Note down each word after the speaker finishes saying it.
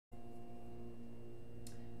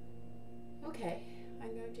Okay,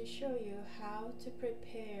 I'm going to show you how to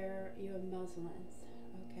prepare your muslins.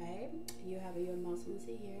 Okay, you have your muslins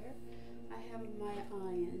here. I have my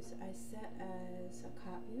irons. I set as a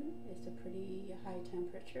cotton. It's a pretty high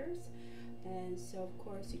temperatures, and so of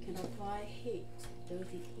course you can apply heat. Those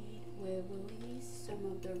heat will release some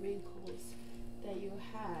of the wrinkles that you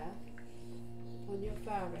have on your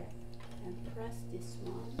fabric. And press this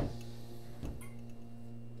one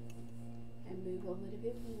and move a little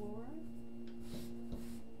bit more.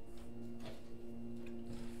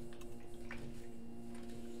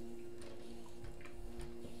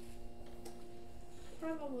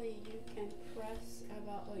 Probably you can press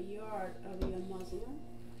about a yard of your muslin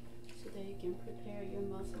so that you can prepare your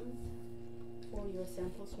muslins for your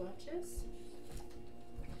sample swatches.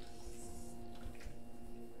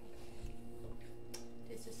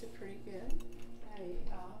 This is pretty good. I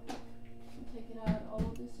take it out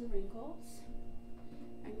all these wrinkles.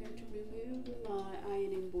 I'm going to remove my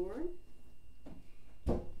ironing board.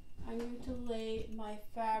 I'm going to lay my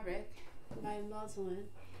fabric, my muslin,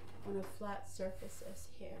 on a flat surfaces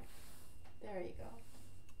here. There you go.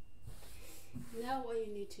 Now what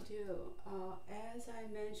you need to do, as I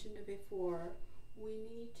mentioned before, we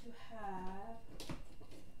need to have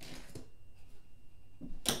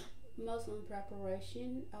muslin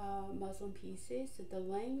preparation, muslin pieces. So the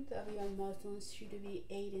length of your muslin should be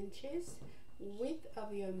 8 inches. Width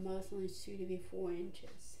of your muslin should be 4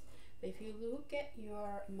 inches. If you look at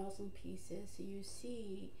your muslin pieces, you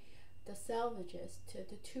see the selvages to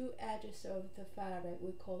the two edges of the fabric.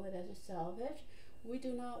 We call it as a selvage. We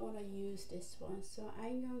do not want to use this one, so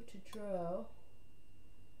I'm going to draw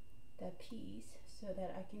that piece so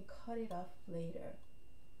that I can cut it off later.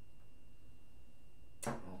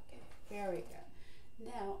 Okay, very good.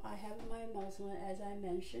 Now I have my muslin, as I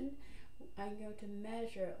mentioned. I'm going to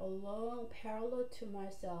measure along parallel to my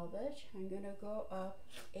selvage. I'm going to go up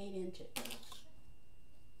 8 inches.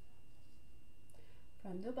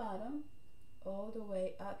 From the bottom all the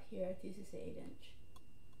way up here, this is 8 inch.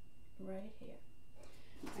 Right here.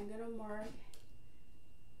 I'm going to mark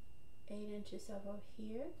 8 inches over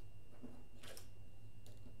here.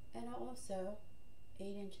 And also 8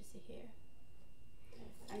 inches here.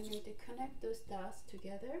 I'm going to connect those dots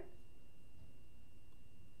together.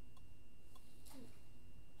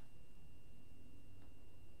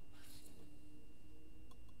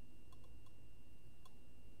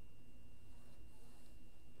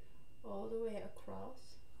 All the way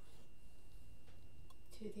across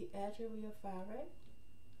to the edge of your fabric.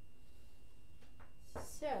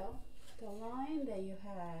 So the line that you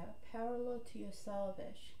have parallel to your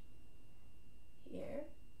selvage here,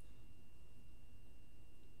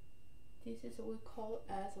 this is what we call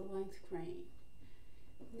as a length grain.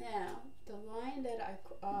 Now the line that I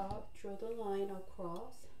draw the line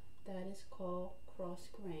across, that is called cross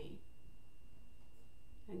grain.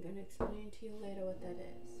 I'm going to explain to you later what that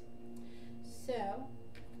is. So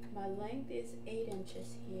my length is 8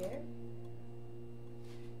 inches here,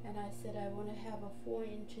 and I said I want to have a 4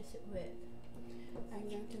 inches width. I'm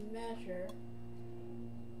going to measure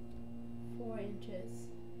 4 inches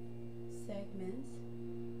segments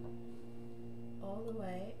all the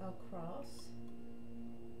way across,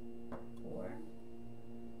 4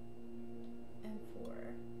 and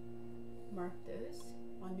 4. Mark those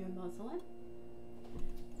on your muslin.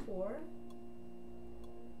 4,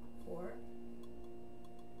 4,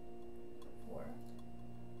 4,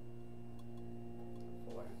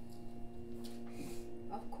 4.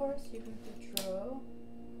 Of course, you're going to draw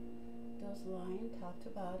those lines top to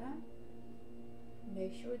bottom.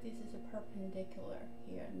 Make sure this is a perpendicular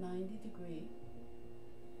here, 90 degrees.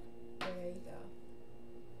 There you go.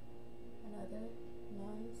 Another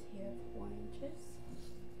lines here, 4 inches.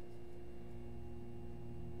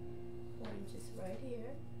 4 inches right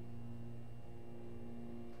here.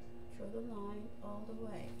 Draw the line all the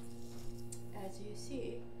way. As you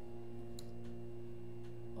see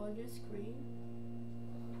on your screen,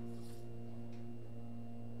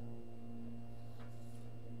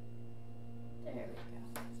 there we go.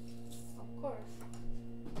 Of course,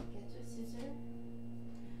 get your scissors.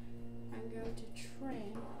 I'm going to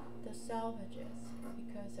trim the selvages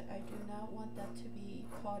because I do not want that to be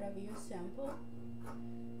part of your sample.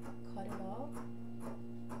 Cut it off.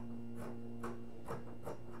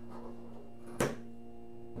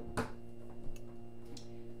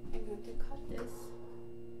 I'm going to cut this.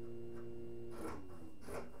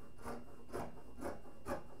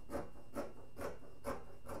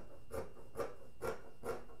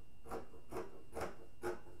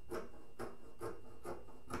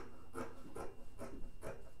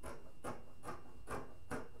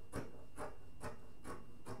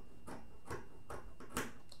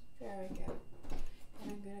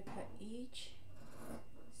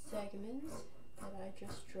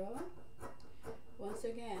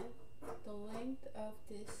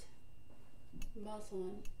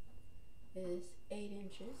 muslin is 8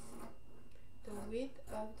 inches. The width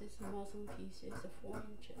of this muslin piece is 4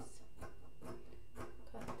 inches.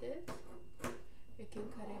 Cut this. You can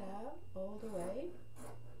cut it out all the way.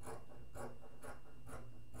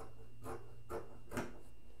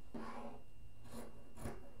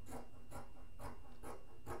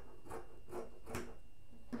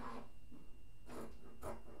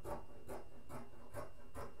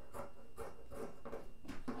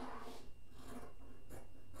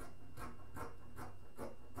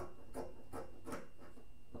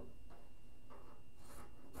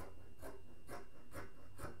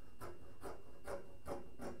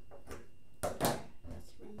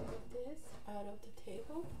 Out of the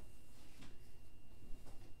table.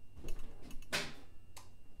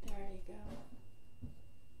 There you go.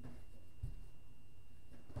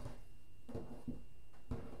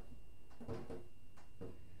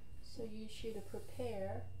 So you should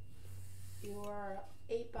prepare your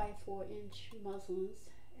 8 by 4 inch muslins.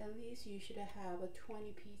 At least you should have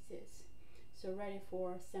 20 pieces. So ready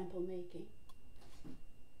for sample making.